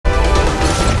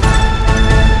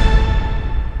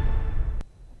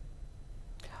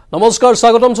নমস্কাৰ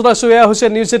স্বাগতম জনাইছো এয়া হৈছে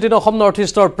News18 Assam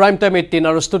Northeastৰ Prime Time 18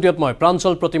 আৰু ষ্টুডিঅত মই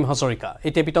প্ৰাঞ্চল প্ৰতিম হাজৰিকা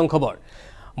এতিয়া পিতং খবৰ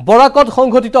বৰাকত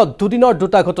সংঘটিত দুদিনৰ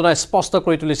দুটা ঘটনাই স্পষ্ট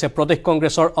কৰি তুলিছে প্ৰদেশ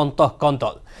কংগ্ৰেছৰ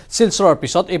অন্তঃকণ্ডল শিলচৰৰ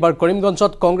পিছত এবাৰ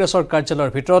কৰিমগঞ্জত কংগ্ৰেছৰ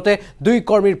কাৰ্যালয়ৰ ভিতৰতে দুই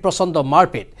কৰ্মীৰ প্ৰচণ্ড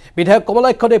মাৰপিট বিধায়ক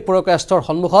কমলাক্ষদে পুৰকায়স্থৰ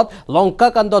সন্মুখত লংকা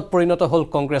কাণ্ডত পৰিণত হ'ল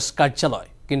কংগ্ৰেছ কাৰ্যালয়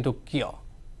কিন্তু কিয়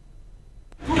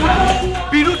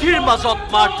বিৰোধীৰ মাজত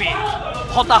মাৰপিট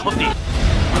হতাহতি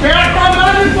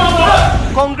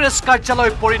কংগ্ৰেছ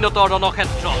কাৰ্যালয় পৰিণত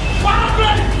ৰণক্ষেত্ৰ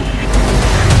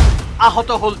আহত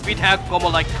হল বিধায়ক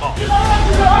কমলাক্ষ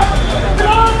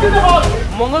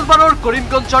মঙ্গলবাৰৰ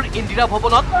কৰিমগঞ্জৰ ইন্দিৰা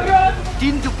ভৱনত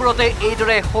দিন দুপৰতে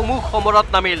এইদৰে সমূহ সমৰত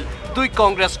নামিল দুই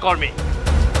কংগ্ৰেছ কৰ্মী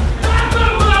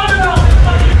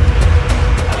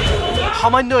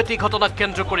সামান্য এটি ঘটনাক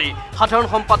কেন্দ্ৰ কৰি সাধাৰণ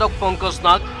সম্পাদক পংকজ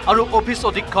নাগ আৰু অফিচ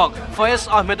অধীক্ষক ফয়েজ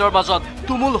আহমেদৰ মাজত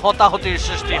তুমুল হতাহতিৰ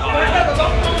সৃষ্টি হয়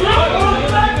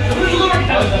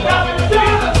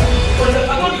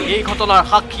এই ঘটনাৰ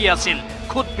সাক্ষী আছিল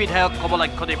খুদ বিধায়ক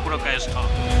কমলাক্ষদে পুৰকায়স্থ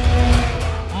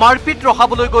মাৰপিট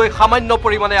ৰখাবলৈ গৈ সামান্য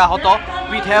পৰিমাণে আহত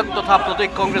বিধায়ক তথা প্ৰদেশ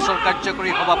কংগ্ৰেছৰ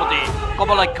কাৰ্যকৰী সভাপতি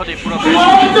কমলাক্ষদে পুৰকায়স্থ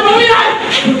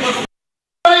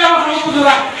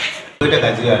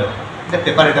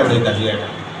পেপাৰ এটা লৈ কাজি এটা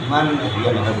ইমান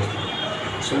হেৰিয়া নহয় বস্তু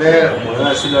আসলে মই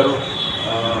আছিলোঁ আৰু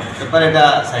পেপাৰ এটা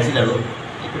চাইছিল আৰু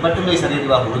পেপাৰটো লৈ চালি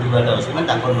কিবা সৰু কিবা এটা হৈছে ইমান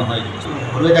ডাঙৰ নহয়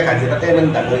সৰু এটা কাজি তাতে ইমান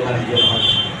ডাঙৰ ইমান হেৰিয়া নহয়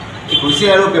এই গৈছে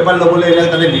আৰু পেপাৰ ল'বলৈ এনে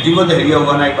তাতে মিটিঙত হেৰি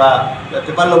হোৱা নাই বা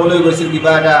পেপাৰ ল'বলৈ গৈছিল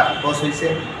কিবা এটা ক্ৰছ হৈছে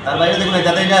তাৰ বাহিৰে দেখোন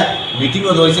তাতে এটা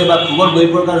মিটিঙত হৈছে বা খবৰ গৈ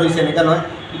প্ৰকাৰ হৈছে এনেকুৱা নহয়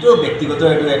এইটো ব্যক্তিগত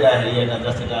এইটো এটা হেৰি এটা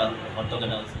জাষ্ট এটা ঘটক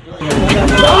এটা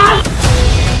হৈছে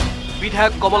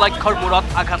বিধায়ক কমলাক্ষৰ মূৰত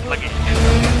আঘাত লাগে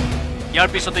ইয়াৰ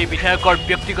পিছতেই বিধায়কৰ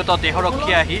ব্যক্তিগত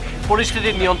দেহৰক্ষী আহি পৰিস্থিতি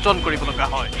নিয়ন্ত্ৰণ কৰিব লগা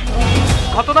হয়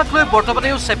ঘটনাক লৈ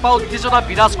বৰ্তমানেও চেপা উত্তেজনা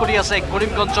বিৰাজ কৰি আছে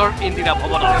কৰিমগঞ্জৰ ইন্দিৰা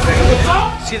ভৱনত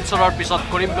শিলচৰৰ পিছত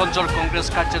কৰিমগঞ্জৰ কংগ্ৰেছ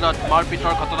কাৰ্যালয়ত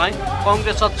মাৰপিটৰ ঘটনাই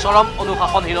কংগ্ৰেছত চৰম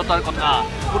অনুশাসনহীনতাৰ কথা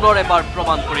পুনৰ এবাৰ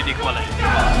প্ৰমাণ কৰি দেখুৱালে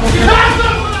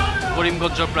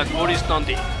কৰিমগঞ্জৰ পৰা Gourish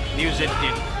Nandi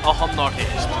News18 Assam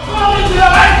Northeast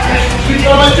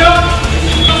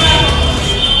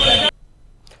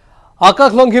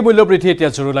আকাশলংঘী মূল্যবৃদ্ধি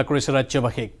এতিয়া জুৰুলা কৰিছে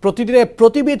ৰাজ্যবাসীক প্ৰতিদিনে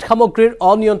প্ৰতিবিধ সামগ্ৰীৰ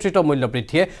অনিয়ন্ত্ৰিত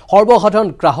মূল্যবৃদ্ধিয়ে সৰ্বসাধাৰণ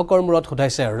গ্ৰাহকৰ মূৰত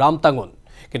উঠাইছে ৰামটাঙোন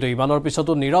কিন্তু ইমানৰ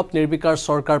পিছতো নীৰৱ নিৰ্বিকাৰ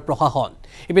চৰকাৰ প্ৰশাসন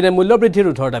ইপিনে মূল্যবৃদ্ধি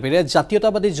ৰোধৰ দাবীৰে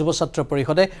জাতীয়তাবাদী যুৱ ছাত্ৰ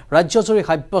পৰিষদে ৰাজ্যজুৰি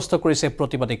সাব্যস্ত কৰিছে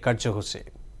প্ৰতিবাদী কাৰ্যসূচী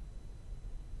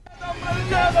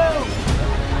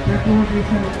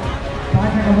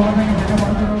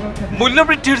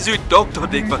মূল্যবৃদ্ধিৰ জুইত দগ্ধ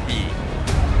দেশবাসী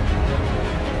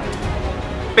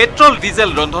पेट्रोल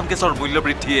डीजल रंधन गैसर मूल्य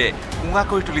वृद्धि उंगा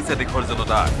कर तुलिसे देशर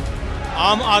जनता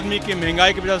आम आदमी की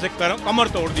महंगाई की वजह से कमर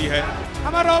तोड़ दी है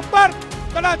हमारे ऊपर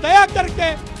थोड़ा दया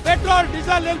करके पेट्रोल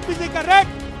डीजल एलपीजी का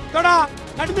रेट थोड़ा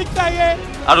घटना चाहिए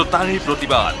और तारी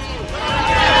प्रतिबाद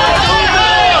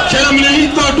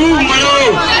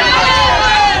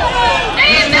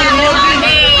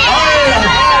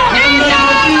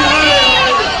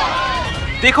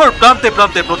देशर प्रांते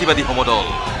प्रांते प्रतिबादी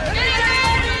समदल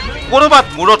कोरोबात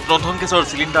मूरत रंधन गैसर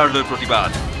सिलिंडार লৈ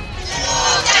प्रतिबाद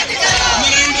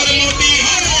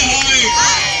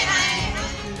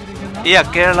एया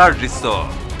केरलार दृश्य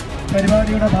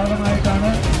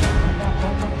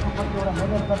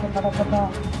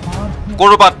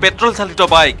कोरोबात पेट्रोल चालित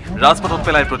बाइक राजपथत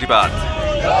पेलाय प्रतिबाद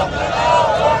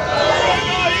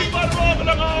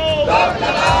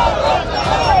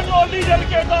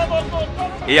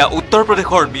एया उत्तर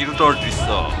प्रदेशर मीरुतर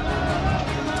दृश्य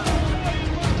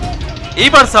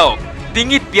এইবাৰ চাওক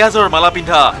ডিঙিত পিয়াজৰ মালা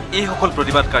পিন্ধা এই সকল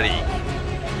প্ৰতিবাদকাৰী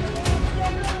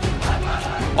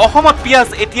অসমত পিয়াজ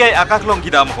এতিয়াই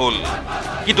আকাশলংঘী দাম হল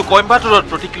কিন্তু কইম্বাটুৰত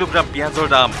প্ৰতি কিলোগ্ৰাম পিয়াজৰ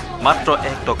দাম মাত্ৰ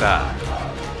 1 টকা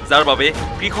যাৰ বাবে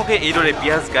কৃষকে এইদৰে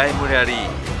পিয়াজ গায় মৰে আৰি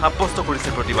সাব্যস্ত কৰিছে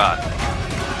প্ৰতিবাদ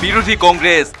বিৰোধী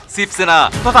কংগ্ৰেছ শিৱসেনা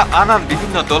তথা আন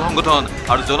বিভিন্ন দল সংগঠন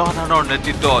আৰু জনসাধাৰণৰ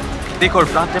নেতৃত্বত দেশৰ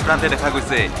প্ৰান্তে প্ৰান্তে দেখা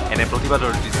গৈছে এনে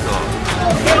প্ৰতিবাদৰ দৃশ্য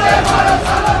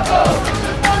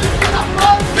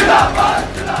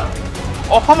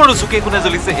অসমৰো চুকে কোণে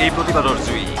জ্বলিছে এই প্ৰতিবাদৰ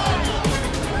জুই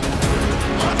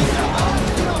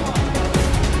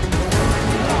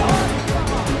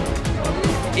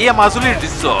এয়া মাজুলীৰ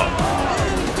দৃশ্য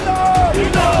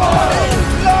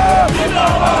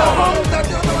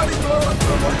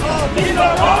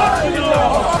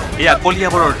এয়া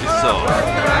কলিয়াবৰৰ দৃশ্য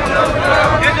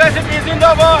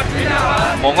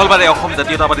মঙ্গলবাৰে অসম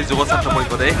জাতীয়তাবাদী যুৱ ছাত্ৰ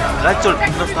পৰিষদে ৰাজ্যৰ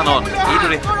বিভিন্ন স্থানত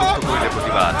এইদৰে সাব্যস্ত কৰিলে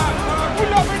প্ৰতিবাদ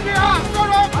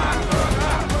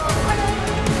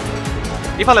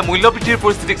ইফালে মূল্যবৃদ্ধিৰ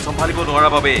পৰিস্থিতিক চম্ভালিব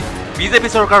নোৱাৰাৰ বাবে বিজেপি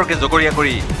চৰকাৰকে জগৰীয়া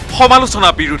কৰি সমালোচনা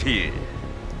বিৰোধীৰ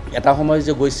এটা সময়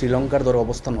যে গৈ শ্ৰীলংকাৰ দৰে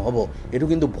অৱস্থা নহ'ব এইটো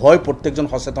কিন্তু ভয় প্ৰত্যেকজন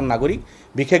সচেতন নাগৰিক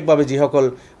বিশেষভাৱে যিসকল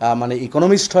মানে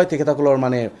ইকনমিষ্ট হয় তেখেতসকলৰ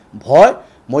মানে ভয়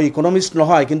মই ইকনমিষ্ট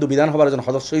নহয় কিন্তু বিধানসভাৰ এজন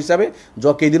সদস্য হিচাপে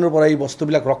যোৱা কেইদিনৰ পৰা এই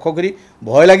বস্তুবিলাক লক্ষ্য কৰি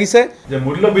ভয় লাগিছে যে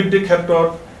মূল্য বৃদ্ধিৰ ক্ষেত্ৰত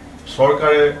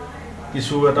চৰকাৰে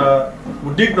কিছু এটা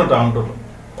উদ্বিগ্নতা অন্তত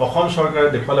অসম চৰকাৰে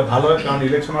দেখুৱালে ভাল হয় কাৰণ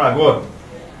ইলেকশ্যনৰ আগত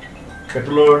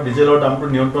পেট্ৰলৰ ডিজেলৰ দামটো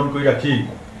নিয়ন্ত্ৰণ কৰি ৰাখি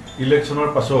ইলেকশ্যনৰ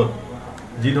পাছত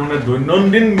যি ধৰণে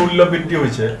দৈনন্দিন মূল্য বৃদ্ধি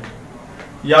হৈছে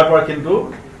ইয়াৰ পৰা কিন্তু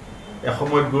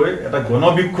এসময়ত গৈ এটা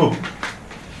গণবিক্ষোভ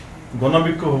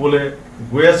হ'বলৈ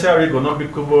গৈ আছে আৰু এই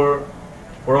গণবিক্ষোভৰ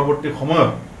পৰৱৰ্তী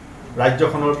সময়ত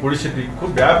ৰাজ্যখনৰ পৰিস্থিতি খুব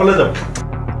বেয়া ফালে যাব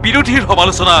বিৰোধীৰ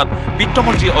সমালোচনাত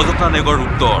বিত্তমন্ত্ৰী অজন্তা নেগৰ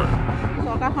উত্তৰ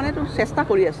চৰকাৰখনেতো চেষ্টা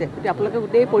কৰি আছে এতিয়া আপোনালোকে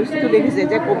গোটেই পৰিস্থিতি দেখিছে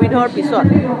যে কোভিডৰ পিছত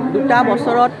 2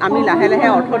 বছৰত আমি লাহে লাহে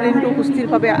অৰ্থনীতিটো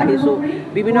সুস্থিৰভাৱে আহিছোঁ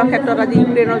বিভিন্ন ক্ষেত্ৰত আজি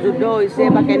ইউক্ৰেইনৰ যুদ্ধ হৈছে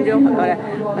বা কেন্দ্ৰীয়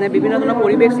মানে বিভিন্ন ধৰণৰ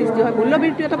পৰিৱেশ সৃষ্টি হয়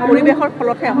মূল্যবৃদ্ধি এটা পৰিৱেশৰ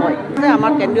ফলতহে হয় যে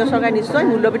আমাৰ কেন্দ্ৰীয় চৰকাৰে নিশ্চয়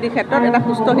মূল্যবৃদ্ধিৰ ক্ষেত্ৰত এটা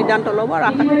সুস্থ সিদ্ধান্ত ল'ব আৰু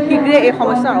শীঘ্ৰে এই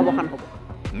সমস্যাৰ অৱসান হ'ব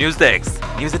news desk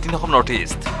news 18 Assam north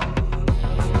east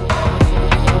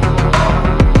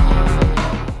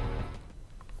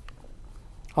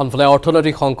অনফালে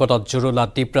অৰ্থনৈতিক সংকটত জুৰুলা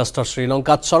দ্বীপৰাষ্ট্ৰ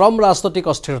শ্ৰীলংকাত চৰম ৰাজনৈতিক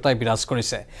অস্থিৰতাই বিৰাজ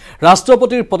কৰিছে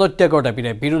ৰাষ্ট্ৰপতিৰ পদত্যাগৰ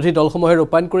দাবীৰে বিৰোধী দলসমূহে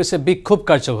ৰূপায়ণ কৰিছে বিক্ষোভ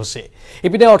কাৰ্যসূচী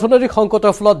ইপিনে অৰ্থনৈতিক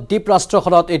সংকটৰ ফলত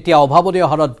দ্বীপৰাষ্ট্ৰখনত এতিয়া অভাৱনীয়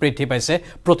হাৰত বৃদ্ধি পাইছে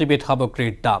প্ৰতিবিধ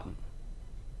সামগ্ৰীৰ দাম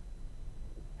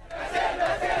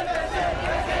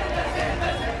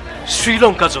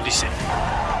শ্ৰীলংকা জ্বলিছে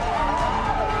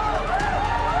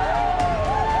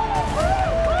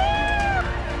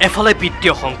এফালে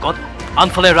বিত্তীয় সংকট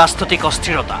আনফালে ৰাজনৈতিক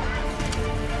অস্থিৰতা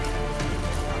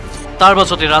তাৰ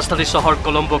মাজতে ৰাজধানী চহৰ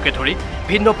কলম্বোকে ধৰি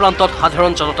ভিন্ন প্ৰান্তত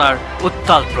সাধাৰণ জনতাৰ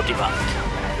উত্তাল প্ৰতিবাদ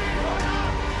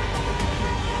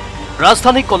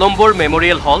ৰাজধানী কলম্বোৰ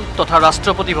মেমৰিয়েল হল তথা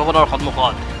ৰাষ্ট্ৰপতি ভৱনৰ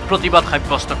সন্মুখত প্ৰতিবাদ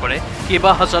সাব্যস্ত কৰে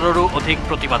কেইবা হাজাৰৰো অধিক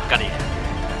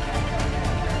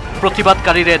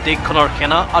প্ৰতিবাদকাৰীৰে দেশখনৰ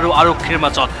সেনা আৰু আৰক্ষীৰ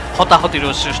মাজত হতাহতিৰো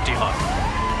সৃষ্টি হয়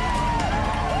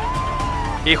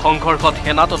এই সংঘৰ্ষত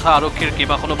সেনা তথা আৰক্ষীৰ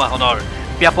কেইবাখনো বাহনৰ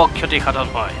ব্যাপক ক্ষতিসাধন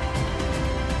হয়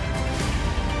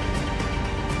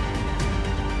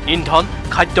ইন্ধন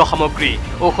খাদ্য সামগ্ৰী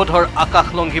ঔষধৰ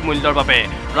আকাশলংঘী মূল্যৰ বাবে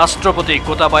ৰাষ্ট্ৰপতি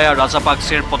গোটাবায়া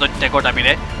ৰাজাপাকছেৰ পদত্যাগৰ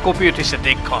দাবীৰে কঁপি উঠিছে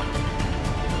দেশখন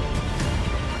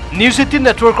নিউজ 18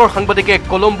 নেটৱৰ্কৰ সাংবাদিকে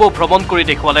কলম্বো ভ্ৰমণ কৰি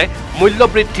দেখুৱালে মূল্য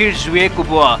বৃদ্ধিৰ জুয়ে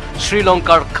কোবোৱা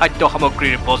শ্ৰীলংকাৰ খাদ্য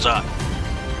সামগ্ৰীৰ বজাৰ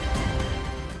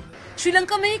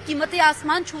श्रीलंका में कीमतें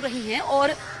आसमान छू रही हैं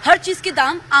और हर चीज के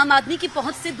दाम आम आदमी की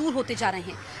पहुंच से दूर होते जा रहे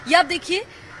हैं ये आप देखिए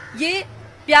ये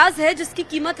प्याज है जिसकी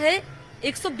कीमत है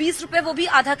 120 रुपए वो भी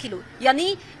आधा किलो यानी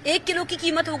 1 किलो की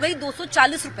कीमत हो गई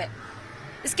 240 रुपए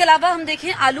इसके अलावा हम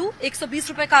देखें आलू 120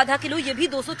 रुपए का आधा किलो ये भी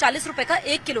 240 रुपए का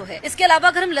 1 किलो है इसके अलावा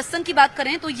अगर हम लहसुन की बात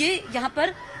करें तो ये यहाँ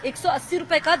पर 180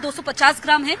 रुपए का 250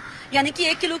 ग्राम है यानी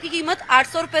कि 1 किलो की कीमत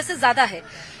 800 रुपए से ज्यादा है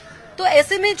तो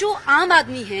ऐसे में जो आम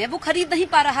आदमी है वो खरीद नहीं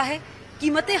पा रहा है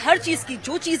कीमतें हर चीज की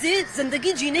जो चीजें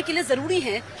जिंदगी जीने के लिए जरूरी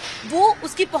है वो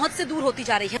उसकी पहुंच से दूर होती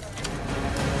जा रही है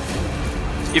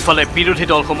ইফালে বিৰোধী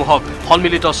দলসমূহক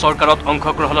সন্মিলিত চৰকাৰত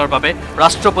অংশগ্ৰহণৰ বাবে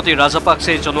ৰাষ্ট্ৰপতি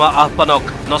ৰাজাপাকছে জনোৱা আহ্বানক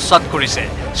নস্যাৎ কৰিছে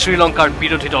শ্ৰীলংকাৰ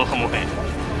বিৰোধী দলসমূহে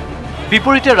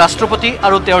বিপৰীতে ৰাষ্ট্ৰপতি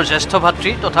আৰু তেওঁৰ জ্যেষ্ঠ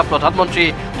ভাতৃ তথা প্ৰধানমন্ত্ৰী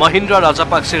মহিন্দ্ৰা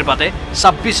ৰাজাপাকছেৰ বাদে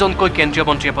 26 জনকৈ কেন্দ্ৰীয়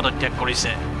মন্ত্ৰীয়ে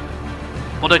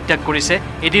পদত্যাগ কৰিছে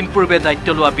এদিন পূৰ্বে দায়িত্ব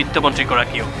লোৱা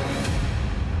বিত্তমন্ত্ৰীগৰাকীয়েও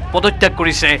পদত্যাগ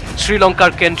কৰিছে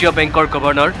শ্ৰীলংকাৰ কেন্দ্ৰীয় বেংকৰ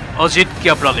গভৰ্ণৰ অজিত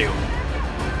ক্যাব্ৰালেও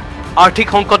আৰ্থিক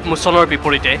সংকট মোচনৰ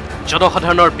বিপৰীতে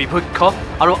জনসাধাৰণৰ বিভক্ষ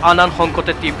আৰু আন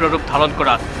সংকটে তীব্ৰ ৰূপ ধাৰণ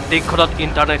কৰা দেশখনত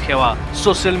ইণ্টাৰনেট সেৱা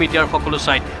ছ'চিয়েল মিডিয়াৰ সকলো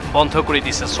ছাইট বন্ধ কৰি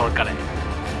দিছে চৰকাৰে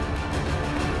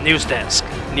news desk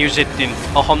news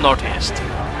 18 Assam north east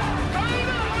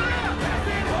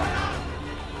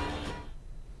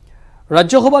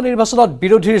Rajya Sabha নিৰ্বাচনত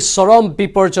বিৰোধীৰ চৰম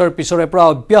বিপৰ্যয়ৰ পিছৰে পৰা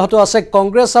অব্যাহত আছে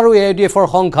কংগ্ৰেছ আৰু AIUDFৰ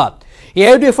সংঘাত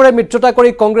AIUDFৰে মিত্ৰতা কৰি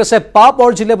কংগ্ৰেছে পাপ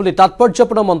অৰ্জিলে বুলি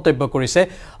তাৎপৰ্যপূৰ্ণ মন্তব্য কৰিছে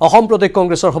অসম প্ৰদেশ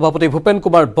কংগ্ৰেছৰ সভাপতি ভূপেন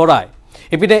কুমাৰ বৰাই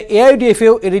ইপিনে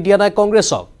AIUDFেও এৰি দিয়া নাই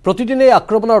কংগ্ৰেছক প্ৰতিদিনে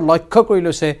আক্ৰমণৰ লক্ষ্য কৰি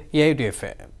লৈছে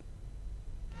AIUDFে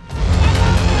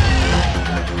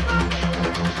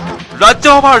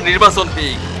ৰাজ্যসভাৰ নিৰ্বাচন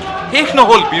শেষ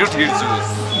নহল বিৰোধীৰ যুঁজ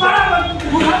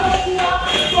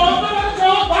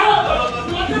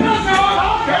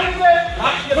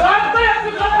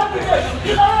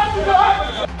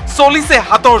চলিছে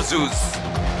হাতৰ যুঁজ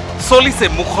চলিছে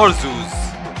মুখৰ যুঁজ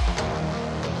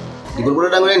দীপৰ বৰা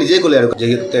ডাঙৰীয়া নিজেই ক'লে আৰু যে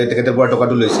তেখেতৰ পৰা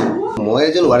টকাটো লৈছে মই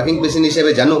এজন ৱাৰ্কিং প্ৰেচিডেণ্ট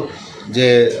হিচাপে জানো যে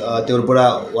তেওঁৰ পৰা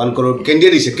 1 crore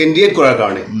কেণ্ডিডেট কৰাৰ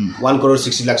কাৰণে 1 crore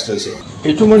 60 লাখ লৈছে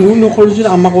এইটো মই নুন নকৰোঁ যে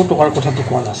আমাকো টকাৰ কথাটো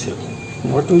কোৱা নাছিল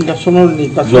মইতো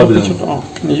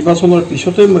নিৰ্বাচনৰ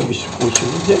পিছতে মই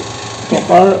কৈছিলোঁ যে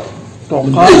টকা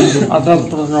আদান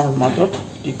প্ৰদানৰ মাজত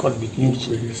টিকট বিক্ৰী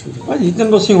হৈছে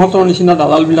জিতেন্দ্ৰ সিংহঁতৰ নিচিনা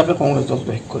দালালবিলাকে কংগ্ৰেছক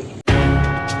শেষ কৰিলে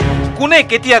কোনে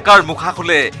কেতিয়া কাৰ মুখা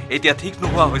খোলে এতিয়া ঠিক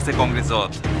নোহোৱা হৈছে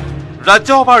কংগ্ৰেছত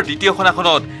ৰাজ্যসভাৰ দ্বিতীয়খন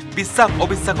আসনত বিশ্বাস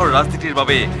অবিশ্বাসৰ ৰাজনীতিৰ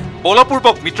বাবে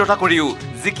বলপূৰ্বক মিত্ৰতা কৰিও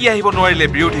জিকি আহিব নোৱাৰিলে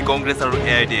বিৰোধী কংগ্ৰেছ আৰু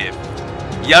AIUDF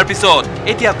ইয়াৰ পিছত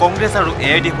এতিয়া কংগ্ৰেছ আৰু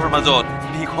AIUDFৰ মাজত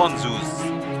ভীষণ যুঁজ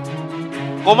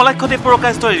কমলাক্ষতে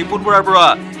পুৰকায়স্থৰ ৰিপুন বৰাৰ পৰা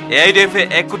AIUDFে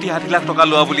 1,60,00,000 টকা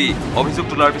লোৱা বুলি অভিযোগ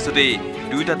তোলাৰ পিছতেই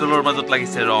দুয়োটা দলৰ মাজত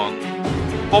লাগিছে ৰং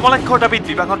কমলাক্ষৰ দাবীত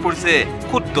বিভাগত পৰিছে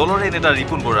খুদ দলৰে নেতা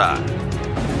ৰিপুন বৰা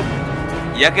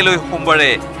ইয়াকে লৈ সোমবাৰে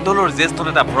দলৰ জ্যেষ্ঠ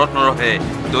নেতা ভৰত নৰহে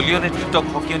দলীয় নেতৃত্বক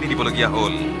সকিয়নি দিবলগীয়া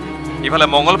হ'ল ইফালে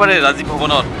মঙ্গলবাৰে ৰাজীৱ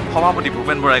ভৱনত সভাপতি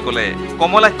ভূপেন বৰাই ক'লে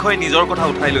কমলাক্ষই নিজৰ কথা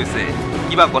উঠাই লৈছে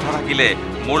কিবা কথা থাকিলে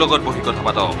মোৰ লগত বহি কথা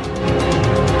পাতক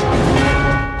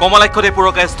কমলাক্ষতে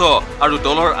পুৰকায়স্থ আৰু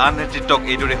দলৰ আন নেতৃত্বক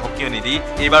এইদৰে সকিয়নি দি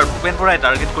এইবাৰ ভূপেন বৰাই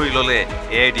টাৰ্গেট কৰি ল'লে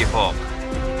AIUDFক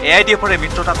AIUDFৰে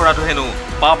মিত্ৰতা কৰাটো হেনো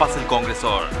পাপ আছিল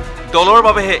কংগ্ৰেছৰ দলৰ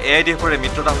বাবেহে AIUDFৰে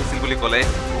মিত্ৰতা হৈছিল বুলি ক'লে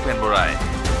ভূপেন বৰাই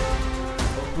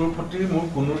প্ৰতি মোৰ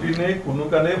কোনোদিনেই কোনো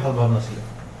কাৰণেই ভাল ভাৱ নাছিলে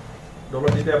দলৰ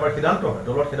যেতিয়া এবাৰ সিদ্ধান্ত হয়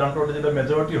দলৰ সিদ্ধান্তত যেতিয়া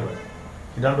মেজৰিটি হয়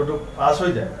সিদ্ধান্তটো পাছ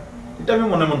হৈ যায় তেতিয়া আমি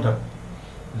মনে মনে থাকোঁ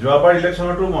যোৱাবাৰ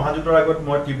ইলেকশ্যনতো মহাজোঁটৰ আগত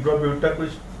মই তীব্ৰ বিৰোধিতা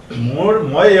কৰিছোঁ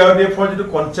মই AIUDFৰ যিটো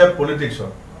কনচেপ্ট পলিটিক্সৰ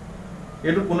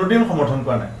এইটো কোনোদিন সমৰ্থন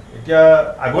কৰা নাই এতিয়া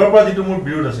আগৰ পৰা যিটো মোৰ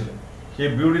বিৰোধ আছিলে সেই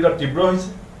বিৰোধ এতিয়া তীব্ৰ হৈছে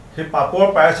সেই পাপৰ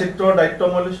প্ৰায়শ্চিত্তৰ দায়িত্ব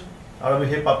মই লৈছোঁ আৰু আমি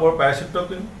সেই পাপৰ প্ৰায়শ্চিত্ত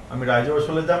কৰিম আমি ৰাইজৰ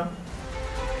ওচৰলৈ যাম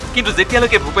কিন্তু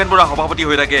যেতিয়ালৈকে ভূপেন বৰা সভাপতি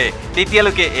হৈ থাকে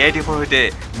তেতিয়ালৈকে AIUDFৰ সৈতে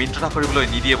মিত্ৰতা কৰিবলৈ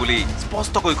নিদিয়ে বুলি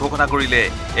স্পষ্টকৈ ঘোষণা কৰিলে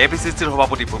APCCৰ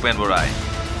সভাপতি ভূপেন বৰাই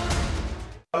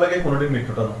কোনোদিন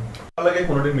মিত্ৰতা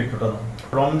নহয়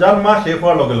ৰমজান মাহ শেষ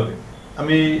হোৱাৰ লগে লগে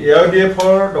আমি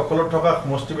AIUDFৰ দখলত থকা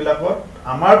সমষ্টিবিলাকত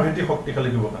আমাৰ ভেটি শক্তিশালী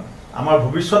দিবৰ কাৰণে আমাৰ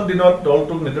ভৱিষ্যত দিনত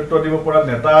দলটোক নেতৃত্ব দিব পৰা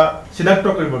নেতা চিনাক্ত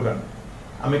কৰিবৰ কাৰণে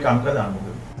আমি কাম কাজ আৰম্ভ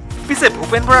কৰিম পিছে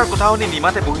ভূপেন বৰাৰ কথা শুনি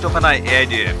নিমাতে বহি থকা নাই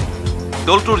AIUDF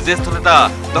দলটোৰ জ্যেষ্ঠ নেতা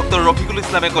ডক্টৰ ৰফিকুল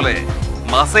ইছলামে ক'লে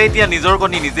মাছে এতিয়া নিজৰ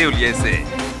কণী নিজে উলিয়াইছে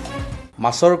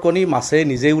মাছৰ কণী মাছে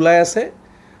নিজে ওলাই আছে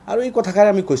আৰু এই কথাষাৰ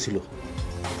আমি কৈছিলোঁ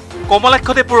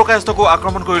কমলাক্ষতে পুৰকায়স্থকো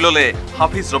আক্ৰমণ কৰি ল'লে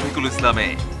হাফিজ ৰফিকুল ইছলামে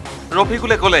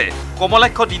ৰফিকুলে ক'লে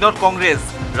কমলাক্ষ দিনত কংগ্ৰেছ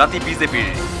ৰাতি বিজেপিৰ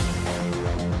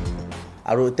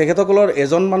আৰু তেখেতসকলৰ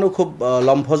এজন মানুহ খুব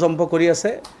লম্ফজম্ফ কৰি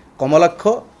আছে কমলাক্ষ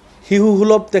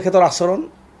শিশুসুলভ তেখেতৰ আচৰণ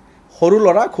সৰু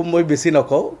ল'ৰা খুব মই বেছি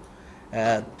নকওঁ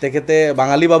তেখেতে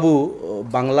বাঙালী বাবু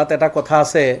বাংলাত এটা কথা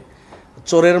আছে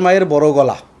চোৰেৰ মায়েৰ বৰ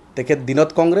গলা তেখেত দিনত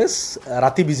কংগ্ৰেছ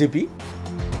ৰাতি বিজেপি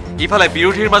ইফালে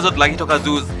বিৰোধীৰ মাজত লাগি থকা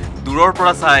যুঁজ দূৰৰ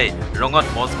পৰা চাই ৰঙত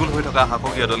মজগুল হৈ থকা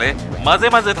শাসকীয় দলে মাজে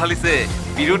মাজে ঢালিছে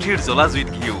বিৰোধীৰ জ্বলা জুইত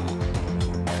ঘিউ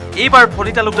এইবাৰ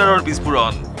ফণী তালুকদাৰৰ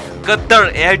বিস্ফোৰণ গদ্দাৰ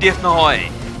AIUDF নহয়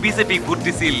বিজেপিক ভোট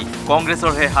দিছিল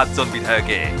কংগ্ৰেছৰহে 7জন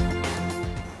বিধায়কে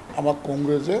আমাক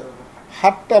কংগ্ৰেছে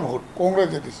 7টা ভোট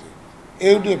কংগ্ৰেছে দিছে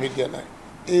AIUDF দিয়া নাই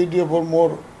AIUDFৰ মোৰ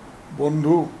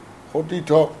বন্ধু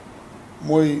সতীৰ্থক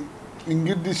মই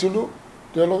ইংগিত দিছিলোঁ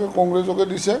তেওঁলোকে কংগ্ৰেছকে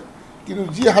দিছে কিন্তু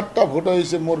যি 7টা ভোট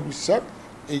আহিছে মোৰ বিশ্বাস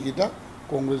এইকেইটা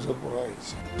কংগ্ৰেছৰ পৰা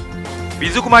আহিছে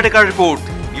বিজু কুমাৰ ডেকাৰ report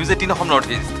News18 Assam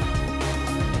Northeast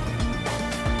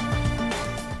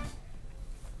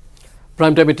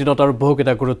prime time 18 আৰু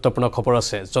বহুকেইটা গুৰুত্বপূৰ্ণ খবৰ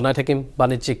আছে জনাই থাকিম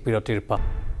বাণিজ্যিক বিৰতিৰ পাছত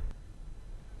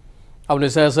আপুনি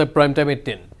চাই আছে প্ৰাইম টাইম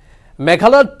 18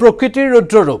 মেঘালয়ত প্ৰকৃতিৰ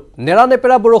ৰুদ্ৰৰূপ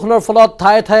নেৰানেপেৰা বৰষুণৰ ফলত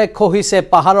ঠায়ে ঠায়ে খহিছে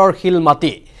পাহাৰৰ শিল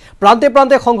মাটি প্ৰান্তে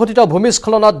প্ৰান্তে সংঘটিত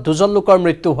ভূমিস্খলনত 2জন লোকৰ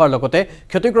মৃত্যু হোৱাৰ লগতে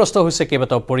ক্ষতিগ্ৰস্ত হৈছে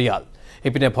কেইবাটাও পৰিয়াল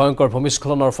ইপিনে ভয়ংকৰ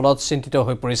ভূমিস্খলনৰ ফলত চিন্তিত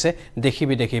হৈ পৰিছে দেশী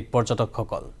বিদেশী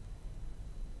পৰ্যটকসকল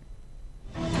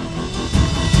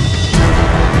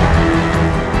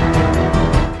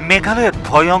মেঘালয়ত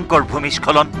ভয়ংকৰ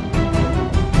ভূমিস্খলন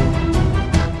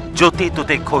য'তে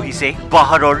ত'তে খহিছে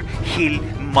পাহাৰৰ শিল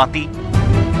মাটি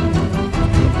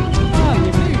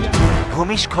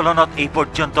ভূমিস্খলনত এই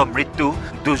পৰ্যন্ত মৃত্যু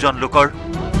 2জন লোকৰ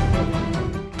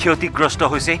ক্ষতিগ্ৰস্ত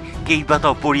হৈছে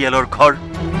কেইবাটাও পৰিয়ালৰ ঘৰ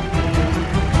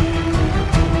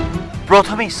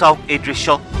প্ৰথমে চাওক এই দৃশ্য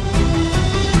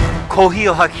খহি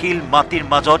অহা শিল মাটিৰ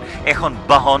মাজত এখন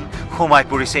বাহন সোমাই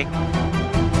পৰিছে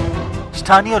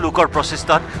স্থানীয় লোকৰ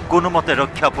প্ৰচেষ্টাত কোনোমতে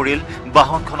ৰক্ষা পৰিল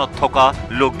বাহনখনত থকা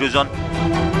লোক 2জন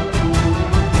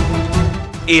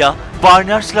এয়া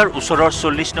পাৰ্নাৰ্ছলাৰ ওচৰৰ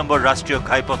 40 নম্বৰ ৰাষ্ট্ৰীয়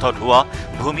ঘাইপথত হোৱা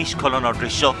ভূমিস্খলনৰ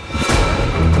দৃশ্য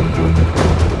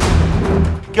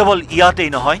কেৱল ইয়াতেই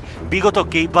নহয় বিগত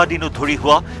কেইবাদিনো ধৰি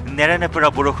হোৱা নেৰানেপেৰা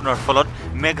বৰষুণৰ ফলত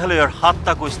মেঘালয়ৰ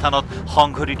 7টাকৈ স্থানত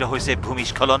সংঘটিত হৈছে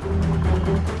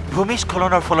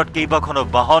ভূমিস্খলনৰ ফলত কেইবাখনো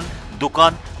বাহন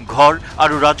দোকান ঘৰ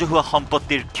আৰু ৰাজহুৱা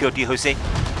সম্পত্তিৰ ক্ষতি হৈছে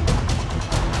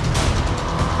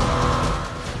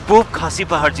পূব খাচী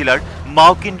পাহাৰ জিলাৰ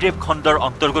মাওকিনদ্ৰেপ খণ্ডৰ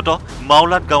অন্তৰ্গত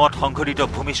মাওলাট গাঁৱত সংঘটিত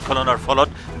ভূমিস্খলনৰ ফলত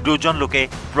দুজন লোকে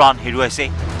প্ৰাণ হেৰুৱাইছে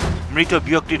মৃত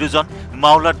ব্যক্তি দুজন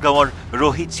মাওলাট গাঁৱৰ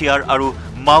ৰোহিত চিয়াৰ আৰু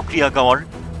মাওক্ৰিয়া গাঁৱৰ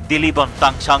দিলীবন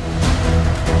টাংচাং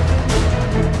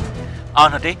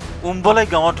আনহাতে উম্বলাই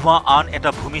গাঁৱত হোৱা আন এটা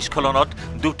ভূমিস্খলনত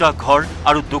দুটা ঘৰ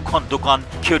আৰু দুখন দোকান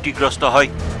ক্ষতিগ্ৰস্ত হয়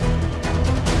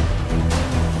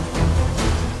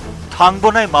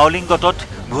থাংবনাই মাওলিংগতত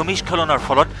ভূমিস্খলনৰ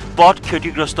ফলত পথ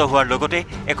ক্ষতিগ্ৰস্ত হোৱাৰ লগতে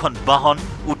এখন বাহন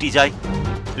উটি যায়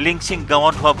লিংচিং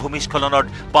গাঁৱত হোৱা ভূমিস্খলনত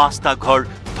 5টা ঘৰ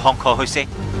ধ্বংস হৈছে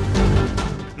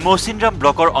মৌচিনৰাম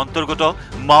ব্লকৰ অন্তৰ্গত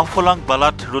মাওফলাং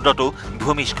বালাট ৰোডতো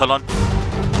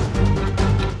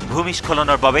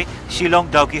ভূমিস্খলনৰ বাবে শিলং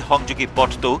ডাউকি সংযোগী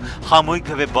পথটো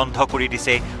সাময়িকভাৱে বন্ধ কৰি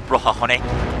দিছে প্ৰশাসনে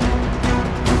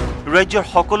ৰাজ্যৰ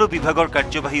সকলো বিভাগৰ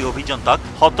কাৰ্যবাহী অভিযন্তাক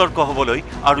সতৰ্ক হ'বলৈ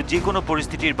আৰু যিকোনো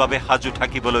পৰিস্থিতিৰ বাবে সাজু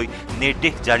থাকিবলৈ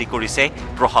নিৰ্দেশ জাৰি কৰিছে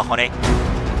প্ৰশাসনে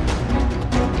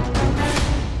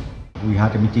We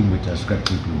had a meeting with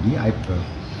Secretary to the AIUDFR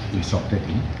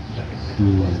to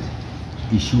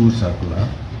issue circular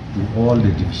to all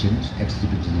the divisions,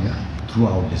 ex-divisions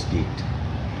throughout the state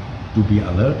to be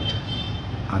alert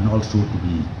and also to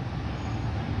be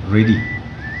ready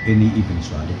any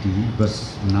eventuality because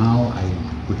now I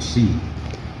could see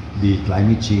the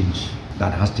climate change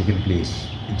that has taken place.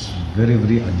 It's very,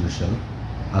 very unusual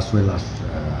as well as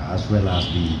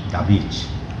the damage.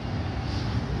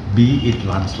 Be it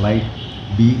landslide,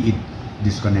 be it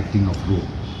disconnecting of road.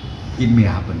 It may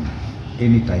happen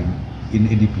anytime in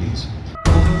any place.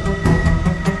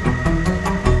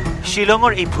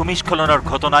 শিলঙৰ এই ভূমিস্খলনৰ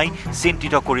ঘটনাই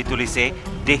চিন্তিত কৰি তুলিছে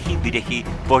দেশী বিদেশী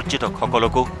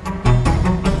পৰ্যটকসকলকো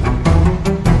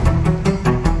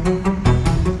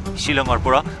শিলঙৰ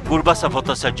পৰা পূৰ্বাচা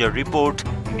ভট্টাচাৰ্যৰ report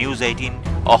news 18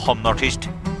 Assam north east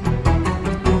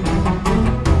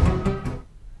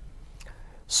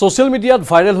social মিডিয়াত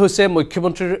ভাইৰেল হৈছে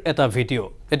মুখ্যমন্ত্ৰীৰ এটা ভিডিঅ'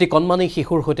 এটি কণমানি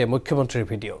শিশুৰ সৈতে মুখ্যমন্ত্ৰীৰ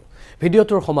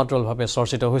ভিডিঅ'টোৰ সমান্তৰালভাৱে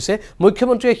চৰ্চিত হৈছে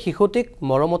মুখ্যমন্ত্ৰীয়ে শিশুটিক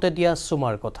মৰমতে দিয়া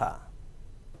চুমাৰ কথা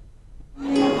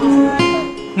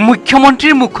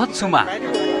মুখ্যমন্ত্ৰীৰ মুখত চুমা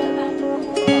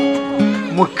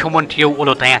মুখ্যমন্ত্ৰীয়ে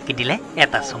ওলটাই আঁকি দিলে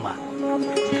এটা চুমা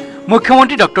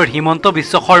মুখ্যমন্ত্ৰী ডক্টৰ হিমন্ত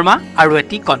বিশ্ব শৰ্মা আৰু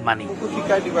এটি কণমানি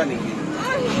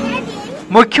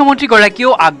মুখ্যমন্ত্ৰী গৰাকীও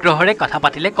আগ্ৰহৰে কথা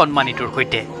পাতিলে কণমানিটোৰ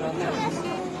সৈতে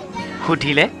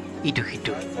সুধিলে ইটো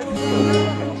সিটো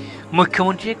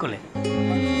মুখ্যমন্ত্ৰীয়ে ক'লে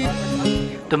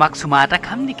তোমাক চুমা এটা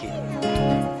খাম নেকি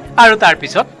আৰু তাৰ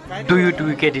পিছত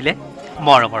দুয়োকে দিলে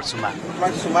মৰমৰ চুমা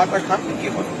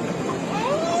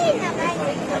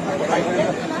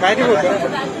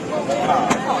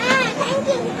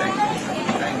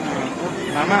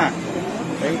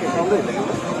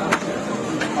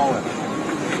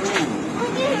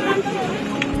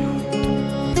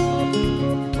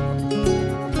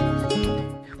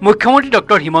মুখ্যমন্ত্ৰী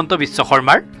ডক্টৰ হিমন্ত বিশ্ব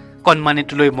শৰ্মাৰ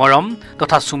কণমানিটোলৈ মৰম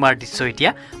তথা চুমাৰ দৃশ্য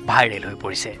এতিয়া ভাইৰেল হৈ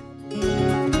পৰিছে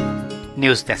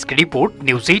news desk report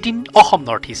news 18 Assam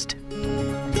north east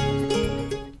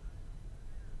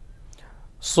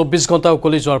 24 ঘণ্টা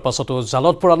উকলি যোৱাৰ পাছতো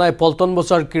জালত পৰা নাই পল্টন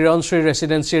বজাৰ কিৰণশ্ৰী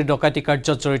ৰেচিডেন্সিৰ ডকাইতি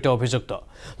কাৰ্যত জড়িত অভিযুক্ত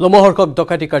লোমহৰ্ষক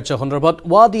ডকাইতি কাৰ্য সন্দৰ্ভত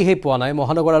ৱাদিহে পোৱা নাই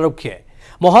মহানগৰ আৰক্ষীয়ে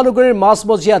মহানগৰীৰ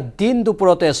মাছমজিয়া দিন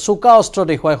দুপৰতে চোকা অস্ত্ৰ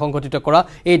দেখুৱাই সংঘটিত কৰা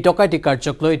এই ডকাইতি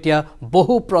কাৰ্যক লৈ এতিয়া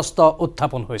বহু প্ৰশ্ন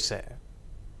উত্থাপন হৈছে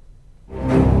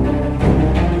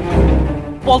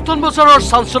পল্টন বজাৰৰ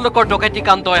চাঞ্চল্যকৰ ডকাইতি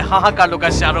কাণ্ডই হাহাকাৰ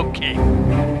লগাইছে আৰক্ষী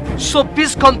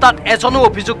 24 ঘণ্টাত এজনো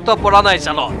অভিযুক্ত পৰা নাই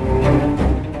জালত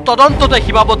তদন্ততে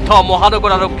সীমাবদ্ধ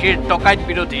মহানগৰ আৰক্ষীৰ ডকাইত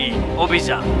বিৰোধী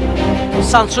অভিযান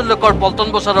চাঞ্চল্যকৰ পল্টন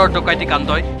বজাৰৰ ডকাইতি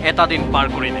কাণ্ডই এটা দিন পাৰ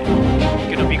কৰিলে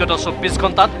কিন্তু বিগত 24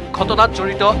 ঘণ্টাত ঘটনাত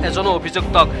জড়িত এজনো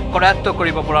অভিযুক্তক কৰায়ত্ব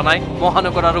কৰিব পৰা নাই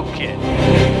মহানগৰ আৰক্ষীয়ে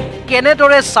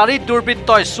কেনেদৰে চাৰি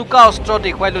দুৰ্বৃত্তই চোকা অস্ত্ৰ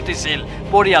দেখুৱাই লুটিছিল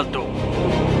পৰিয়ালটো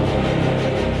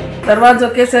दरवाजा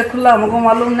कैसे खुला हमको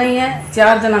मालूम नहीं है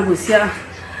 4 जना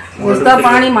घुसता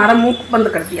पानी मारा मुंह बंद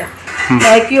कर दिया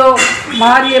क्यों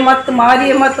मारिए मत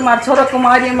मार छोरा को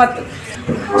मारिए मत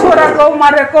छोरा को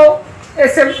मारे को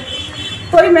ऐसे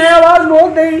तो मैं आवाज बोल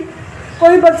दी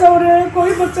कोई बचाओ रे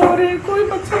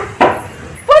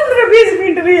 15-20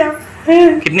 मिनट रिया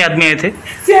कितने आदमी आए थे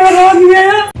 4 आदमी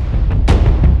आया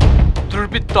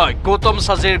দুৰ্বৃত্তই গৌতম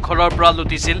সাজেৰ ঘৰৰ পৰা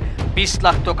লুটিছিল 20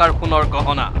 লাখ টকাৰ সোণৰ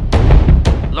গহনা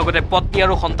লগতে পত্নী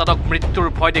আৰু সন্তানক মৃত্যুৰ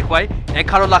ভয় দেখুৱাই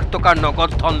 11 লাখ টকাৰ নগদ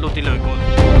ধন লুটি লৈ গ'ল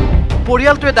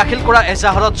পৰিয়ালটোৱে দাখিল কৰা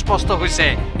এজাহাৰত স্পষ্ট হৈছে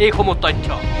এই সমূহ তথ্য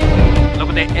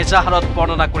লগতে এজাহাৰত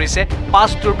বৰ্ণনা কৰিছে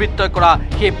 5 দুৰ্বৃত্তই কৰা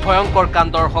সেই ভয়ংকৰ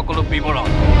কাণ্ডৰ সকলো বিৱৰণ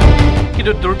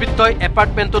কিন্তু দুৰ্বৃত্তই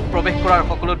এপাৰ্টমেণ্টত প্ৰৱেশ কৰাৰ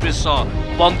সকলো দৃশ্য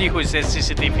বন্দী হৈছে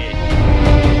চিচিটিভি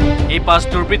এই 5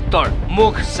 দুৰ্বৃত্তৰ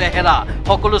মুখ চেহেৰা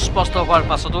সকলো স্পষ্ট হোৱাৰ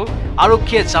পাছতো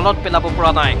আৰক্ষীয়ে জালত পেলাব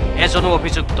পৰা নাই এজনো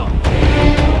অভিযুক্ত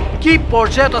কি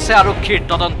পৰ্যায়ত আছে আৰক্ষীৰ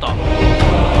তদন্ত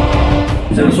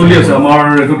চলি আছে আমাৰ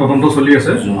এইটো তদন্ত চলি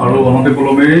আছে আৰু অনতি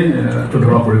পলমে এইটো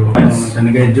ধৰা পৰিব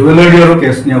তেনেকৈ জুৱেলাৰী আৰু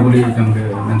কেছ নিয়া বুলি তেওঁলোকে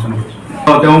মেনশ্যন কৰিছে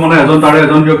তেওঁ মানে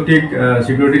এজন ব্যক্তিক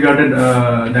সিকিউৰিটি গাৰ্ডে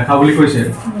দেখা বুলি কৈছে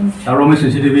আৰু আমি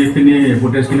চিচিটিভিখিনি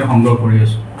ফুটেজখিনি সংগ্ৰহ কৰি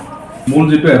আছো মূল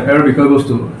যেটো এফআইআৰ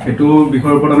বিষয়বস্তু এটো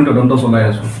বিষয়ৰ ওপৰত আমি তদন্ত চলাই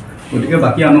আছো গতিকে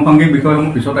বাকি আনুষংগিক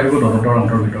বিষয়সমূহ পিছত আহিব তদন্তৰ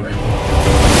অন্তৰ্গত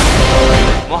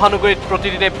মহানগৰীত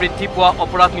প্ৰতিদিনে বৃদ্ধি পোৱা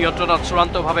অপৰাধ নিয়ন্ত্ৰণত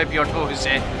চূড়ান্তভাৱে ব্যৰ্থ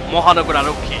হৈছে মহানগৰ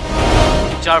আৰক্ষী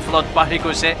যাৰ ফলত বাঢ়ি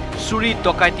গৈছে চুৰি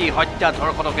ডকাইতি হত্যা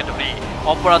ধৰ্ষণকে ধৰি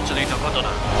অপৰাধজনিত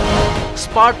ঘটনা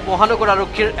স্মাৰ্ট মহানগৰ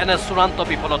আৰক্ষীৰ এনে চূড়ান্ত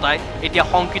বিফলতাই এতিয়া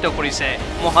শংকিত কৰিছে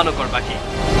মহানগৰবাসী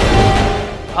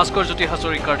ভাস্কৰজ্যোতি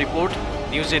হাজৰিকাৰ report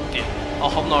news 18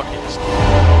 Assam north east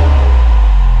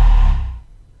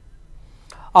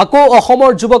আকৌ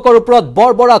অসমৰ যুৱকৰ ওপৰত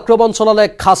বৰ্বৰ আক্ৰমণ চলালে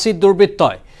খাচী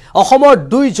দুৰ্বৃত্তই অসমৰ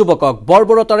 2 যুৱকক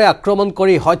বৰ্বৰতাৰে আক্ৰমণ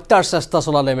কৰি হত্যাৰ চেষ্টা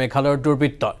চলালে মেঘালয়ৰ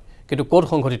দুৰ্বৃত্তই কিন্তু কোট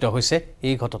সংঘটিত হৈছে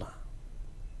এই ঘটনা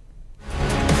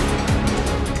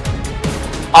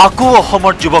আকৌ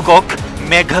অসমৰ যুৱকক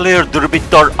মেঘালয়ৰ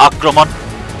দুৰ্বৃত্তৰ আক্ৰমণ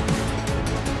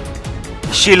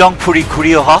শিলং ফুৰি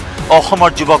ঘূৰি অহা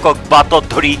অসমৰ যুৱকক বাটত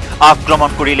ধৰি আক্ৰমণ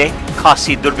কৰিলে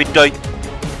খাচী দুৰ্বৃত্তই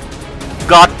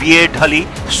গাত বিয়েৰ ঢালি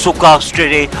চোকা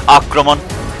অস্ত্ৰেৰে আক্ৰমণ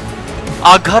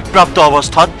আঘাতপ্ৰাপ্ত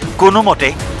অৱস্থাত কোনোমতে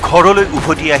ঘৰলৈ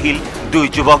উভতি আহিল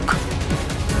 2 যুৱক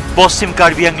পশ্চিম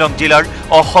কাৰ্বি আংলং জিলাৰ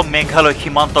অসম মেঘালয়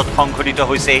সীমান্তত সংঘটিত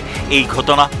হৈছে এই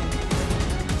ঘটনা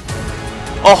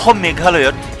অসম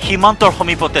মেঘালয়ত সীমান্তৰ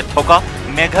সমীপতে থকা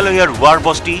মেঘালয়ৰ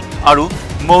ৱাৰবস্তি আৰু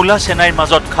মৌলা সেনাইৰ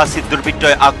মাজত খাচী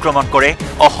দুৰ্বৃত্তই আক্ৰমণ কৰে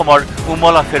অসমৰ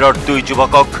উমলাফেৰৰ 2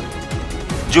 যুৱকক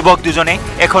যুৱক দুজনে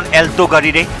এখন এল্টো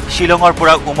গাড়ীৰে শিলঙৰ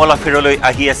পৰা উমলাফেৰলৈ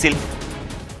আহি আছিল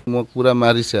মোক পুৰা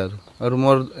মাৰিছে আৰু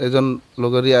মোৰ এজন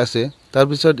লগৰীয়া আছে তাৰ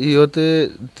পিছত ইহতে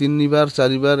 3বাৰ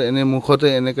 4বাৰ এনে মুখতে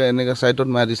এনেকা সাইডত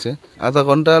মাৰিছে আধা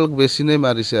ঘণ্টা বেছি নাই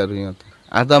মাৰিছে আৰু ইহতে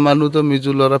আধা মানুহ তো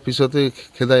মিজু লৰা পিছতে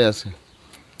খেদাই আছে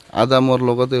আধা মোৰ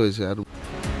লগতে হৈছে আৰু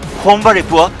সোমবাৰে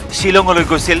পুৱা শিলঙলৈ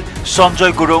গৈছিল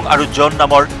সঞ্জয় গুৰুং আৰু জন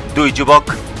নামৰ 2 যুৱক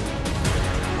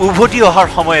উভতি অহাৰ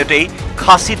সময়তেই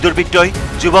খাচী দুৰ্বৃত্তই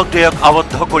যুৱকদ্বয়ক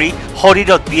আবদ্ধ কৰি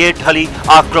শৰীৰত বিয়েৰ ঢালি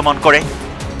আক্ৰমণ কৰে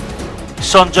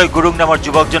সঞ্জয় গুৰুং নামৰ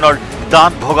যুৱকজনৰ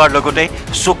দাঁত ভগাৰ লগতে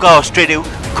চোকা অস্ত্ৰেৰেও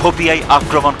ঘপিয়াই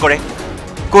আক্ৰমণ কৰে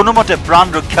কোনোমতে প্ৰাণ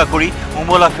ৰক্ষা কৰি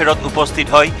উমলাফেৰত উপস্থিত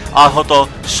হয় আহত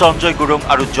সঞ্জয় গুৰুং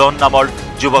আৰু জন নামৰ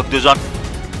যুৱক দুজন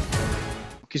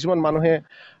কিছুমান মানুহে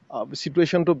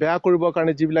সিচুৱেশনটো বেয়া কৰিবৰ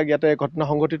কাৰণে যিবিলাক ইয়াতে ঘটনা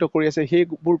সংঘটিত কৰি আছে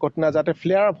সেইবোৰ ঘটনা যাতে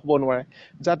ফ্লেয়াৰ আপ হ'ব নোৱাৰে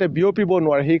যাতে বিয়পিব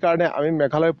নোৱাৰে সেই কাৰণে আমি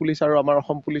মেঘালয় পুলিচ আৰু আমাৰ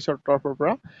অসম পুলিচৰ তৰফৰ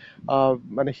পৰা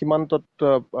মানে সীমান্তত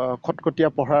খটখটীয়া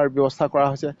পহৰাৰ ব্যৱস্থা কৰা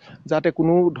হৈছে যাতে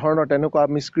কোনো ধৰণৰ তেনেকুৱা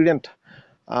মিসক্ৰিয়েন্ট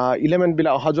ইলেমেন্ট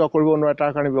বিলাক অহা যোৱা কৰিব নোৱাৰে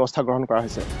তাৰ কাৰণে ব্যৱস্থা গ্ৰহণ কৰা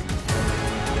হৈছে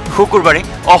শুকুৰবাৰে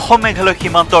অসম মেঘালয়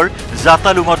সীমান্তৰ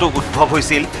জাতালুঙতো উদ্ভৱ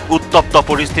হৈছিল উত্তপ্ত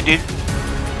পৰিস্থিতিৰ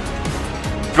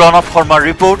প্ৰণৱ শৰ্মাৰ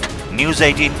ৰিপৰ্ট News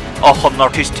 18 অসম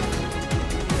নৰ্থইষ্ট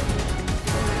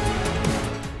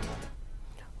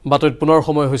বাতৰিত পুনৰ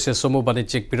সময় হৈছে চমু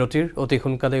বাণিজ্যিক বিৰতিৰ অতি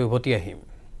সোনকালে উভতি আহিম